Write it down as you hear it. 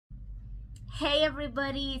Hey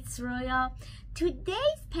everybody, it's Roya.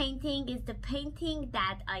 Today's painting is the painting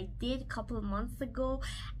that I did a couple of months ago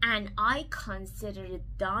and I consider it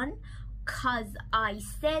done because I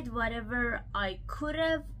said whatever I could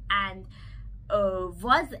have and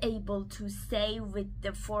was able to say with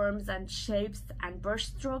the forms and shapes and brush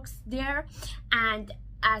strokes there, and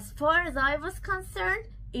as far as I was concerned,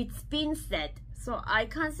 it's been said. So I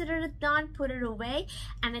considered it done, put it away,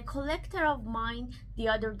 and a collector of mine the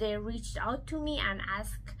other day reached out to me and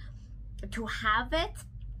asked to have it,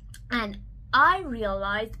 and I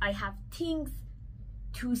realized I have things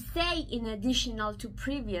to say in additional to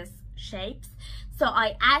previous shapes. So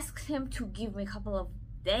I asked him to give me a couple of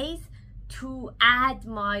days to add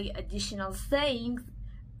my additional sayings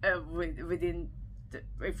within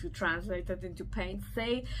if you translate it into paint,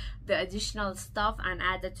 say the additional stuff and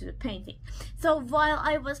add it to the painting. So while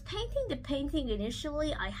I was painting the painting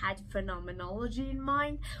initially, I had phenomenology in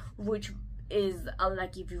mind, which is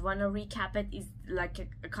like, if you want to recap it, is like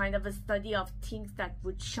a kind of a study of things that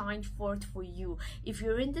would shine forth for you. If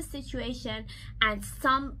you're in the situation and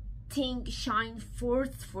something shine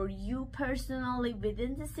forth for you personally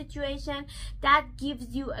within the situation, that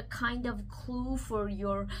gives you a kind of clue for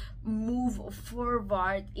your move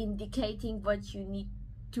forward, indicating what you need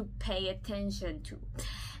to pay attention to.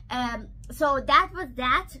 So that was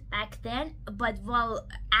that back then, but while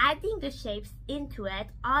adding the shapes into it,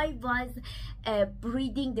 I was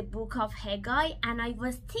reading the book of Haggai, and I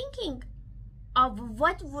was thinking of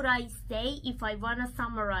what would I say if I want to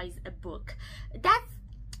summarize a book. That's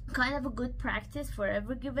kind of a good practice for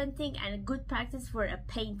every given thing and a good practice for a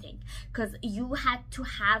painting, because you had to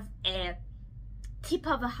have a tip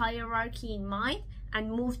of a hierarchy in mind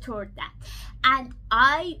and move toward that. And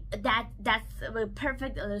that's a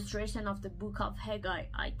perfect illustration of the book of Haggai.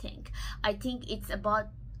 I think it's about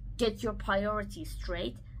get your priorities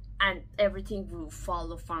straight and everything will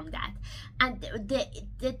follow from that. And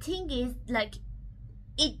the thing is, like,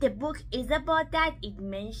 the book is about that. It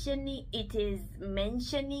is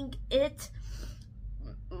mentioning it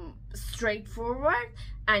straightforward,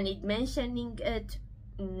 and it mentioning it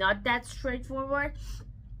not that straightforward.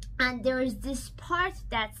 And there is this part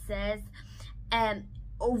that says,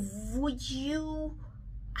 would you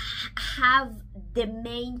have the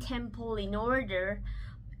main temple in order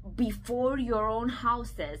before your own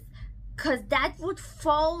houses? Because that would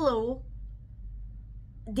follow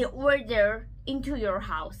the order into your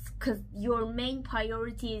house, because your main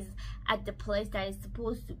priority is at the place that is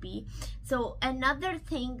supposed to be. So another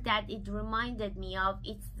thing that it reminded me of,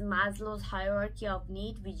 it's Maslow's hierarchy of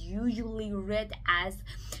need, which usually read as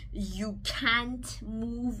you can't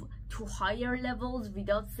move to higher levels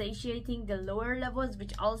without satiating the lower levels,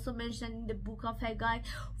 which also mentioned in the book of Haggai,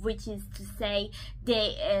 which is to say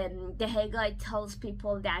the Haggai tells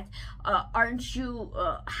people that aren't you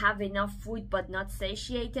have enough food but not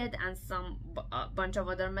satiated, and some bunch of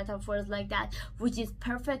other metaphors like that, which is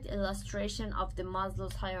perfect illustration of the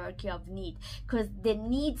Maslow's hierarchy of need, because the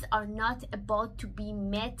needs are not about to be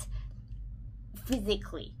met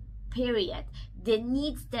physically, period. The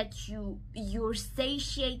needs that you're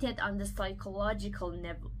satiated on the psychological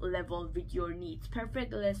level with your needs.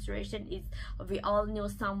 Perfect illustration is, we all know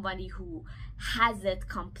somebody who has it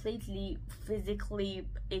completely physically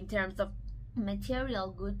in terms of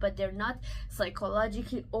material good, but they're not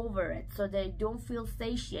psychologically over it, so they don't feel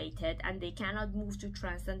satiated and they cannot move to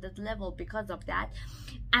transcendent level because of that.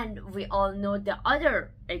 And we all know the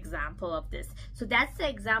other example of this. So that's the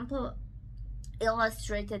example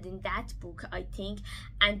illustrated in that book, I think,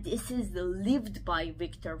 and this is lived by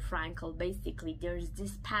Viktor Frankl. Basically, there's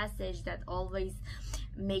this passage that always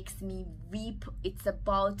makes me weep. It's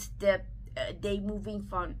about they moving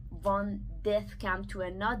from one death camp to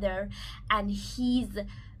another, and he's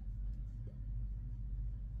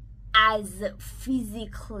as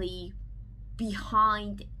physically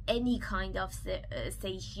behind any kind of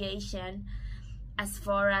satiation as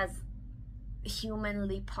far as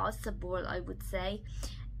humanly possible, I would say.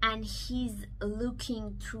 And he's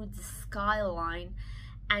looking through the skyline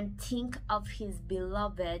and think of his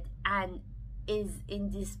beloved, and is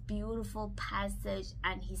in this beautiful passage,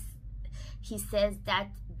 and he says that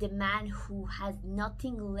the man who has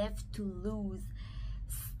nothing left to lose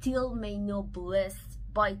still may know bliss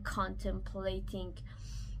by contemplating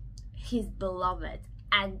his beloved.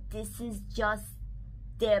 And this is just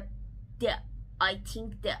I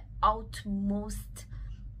think the utmost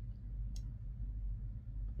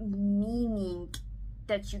meaning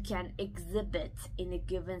that you can exhibit in a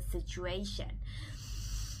given situation,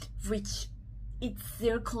 which it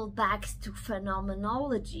circles back to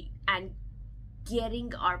phenomenology, and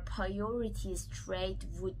getting our priorities straight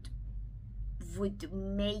would would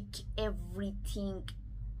make everything,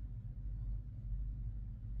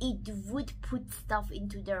 it would put stuff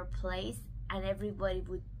into their place, and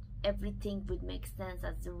everything would make sense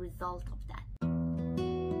as a result of that.